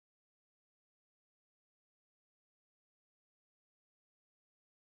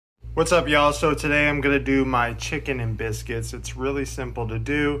What's up, y'all? So today I'm gonna do my chicken and biscuits. It's really simple to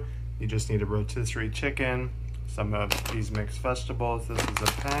do. You just need a rotisserie chicken, some of these mixed vegetables. This is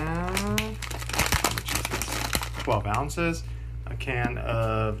a pan, which is 12 ounces, a can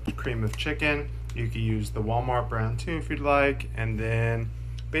of cream of chicken. You can use the Walmart brand too if you'd like, and then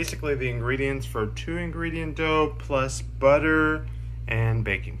basically the ingredients for 2-ingredient dough plus butter and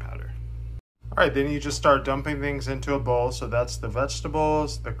baking powder. All right, then you just start dumping things into a bowl. So that's the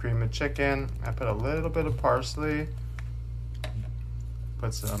vegetables, the cream of chicken. I put a little bit of parsley.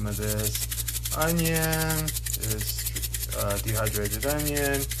 Put some of this onion, this dehydrated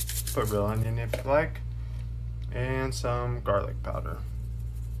onion. Put real onion if you like. And some garlic powder.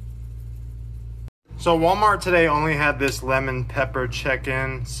 So Walmart today only had this lemon pepper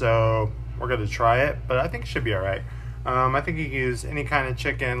chicken, so we're gonna try it, but I think it should be all right. I think you can use any kind of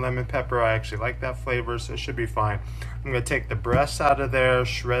chicken, lemon pepper. I actually like that flavor, so it should be fine. I'm gonna take the breasts out of there,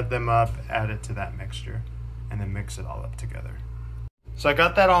 shred them up, add it to that mixture, and then mix it all up together. So I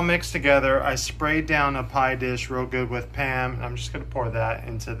got that all mixed together. I sprayed down a pie dish real good with Pam. I'm just gonna pour that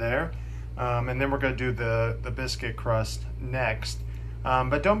into there. And then we're gonna do the biscuit crust next.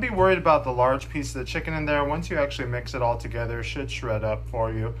 But don't be worried about the large piece of the chicken in there. Once you actually mix it all together, it should shred up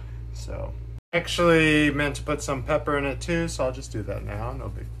for you. So actually meant to put some pepper in it too, so I'll just do that now, no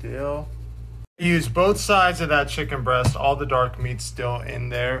big deal. Use both sides of that chicken breast, all the dark meat's still in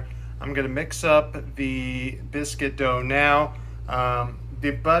there. I'm gonna mix up the biscuit dough now.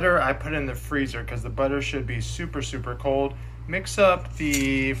 The butter I put in the freezer because the butter should be super cold. Mix up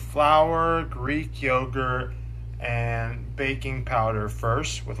the flour, Greek yogurt, and baking powder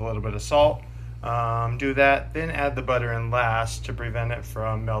first with a little bit of salt. Do that, then add the butter in last to prevent it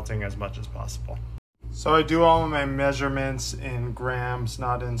from melting as much as possible. So I do all of my measurements in grams,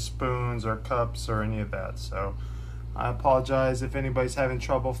 not in spoons or cups or any of that. So I apologize if anybody's having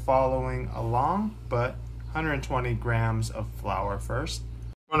trouble following along, but 120 grams of flour first.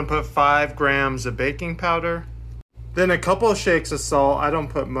 I'm gonna put 5 grams of baking powder, then a couple of shakes of salt. I don't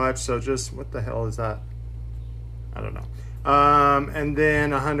put much, so just, what the hell is that? I don't know. And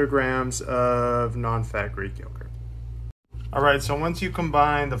then 100 grams of non-fat Greek yogurt. All right, so once you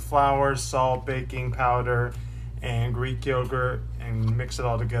combine the flour, salt, baking powder, and Greek yogurt and mix it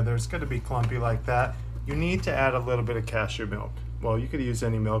all together, it's gonna be clumpy like that. You need to add a little bit of cashew milk. Well, you could use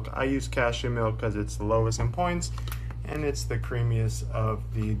any milk. I use cashew milk because it's the lowest in points and it's the creamiest of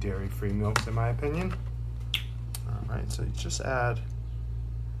the dairy-free milks in my opinion. All right, so you just add,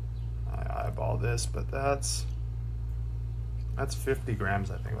 I eyeball this, but that's 50 grams,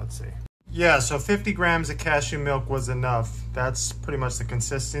 I think. Let's see. Yeah, so 50 grams of cashew milk was enough. That's pretty much the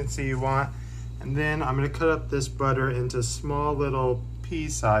consistency you want. And then I'm gonna cut up this butter into small little pea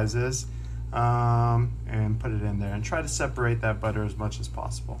sizes and put it in there and try to separate that butter as much as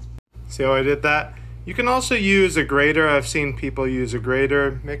possible. See how I did that? You can also use a grater. I've seen people use a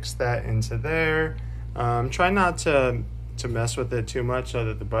grater. Mix that into there. Try not to mess with it too much so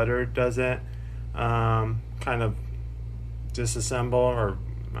that the butter doesn't kind of disassemble, or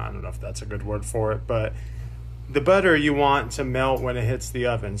I don't know if that's a good word for it, but the butter you want to melt when it hits the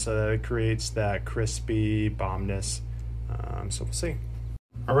oven so that it creates that crispy bombness. So we'll see.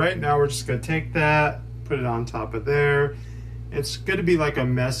 All right, now we're just gonna take that, put it on top of there. It's gonna be like a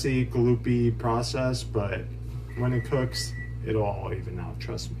messy, gloopy process, but when it cooks, it'll all even out,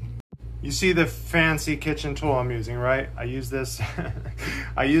 trust me. You see the fancy kitchen tool I'm using, right? I use this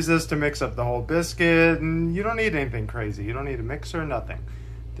I use this to mix up the whole biscuit, and you don't need anything crazy. You don't need a mixer, nothing.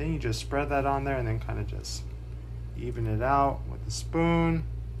 Then you just spread that on there and then kind of just even it out with a spoon.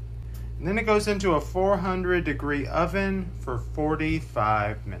 And then it goes into a 400-degree oven for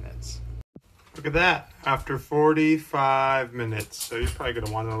 45 minutes. Look at that, after 45 minutes. So you're probably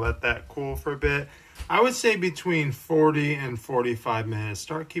gonna wanna let that cool for a bit. I would say between 40 and 45 minutes.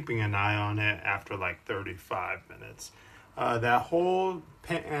 Start keeping an eye on it after like 35 minutes. That whole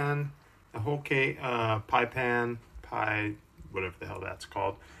pan, the whole cake, pie, whatever the hell that's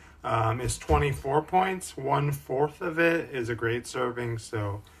called, is 24 points. 1/4 of it is a great serving,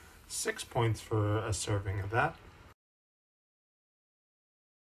 so 6 points for a serving of that.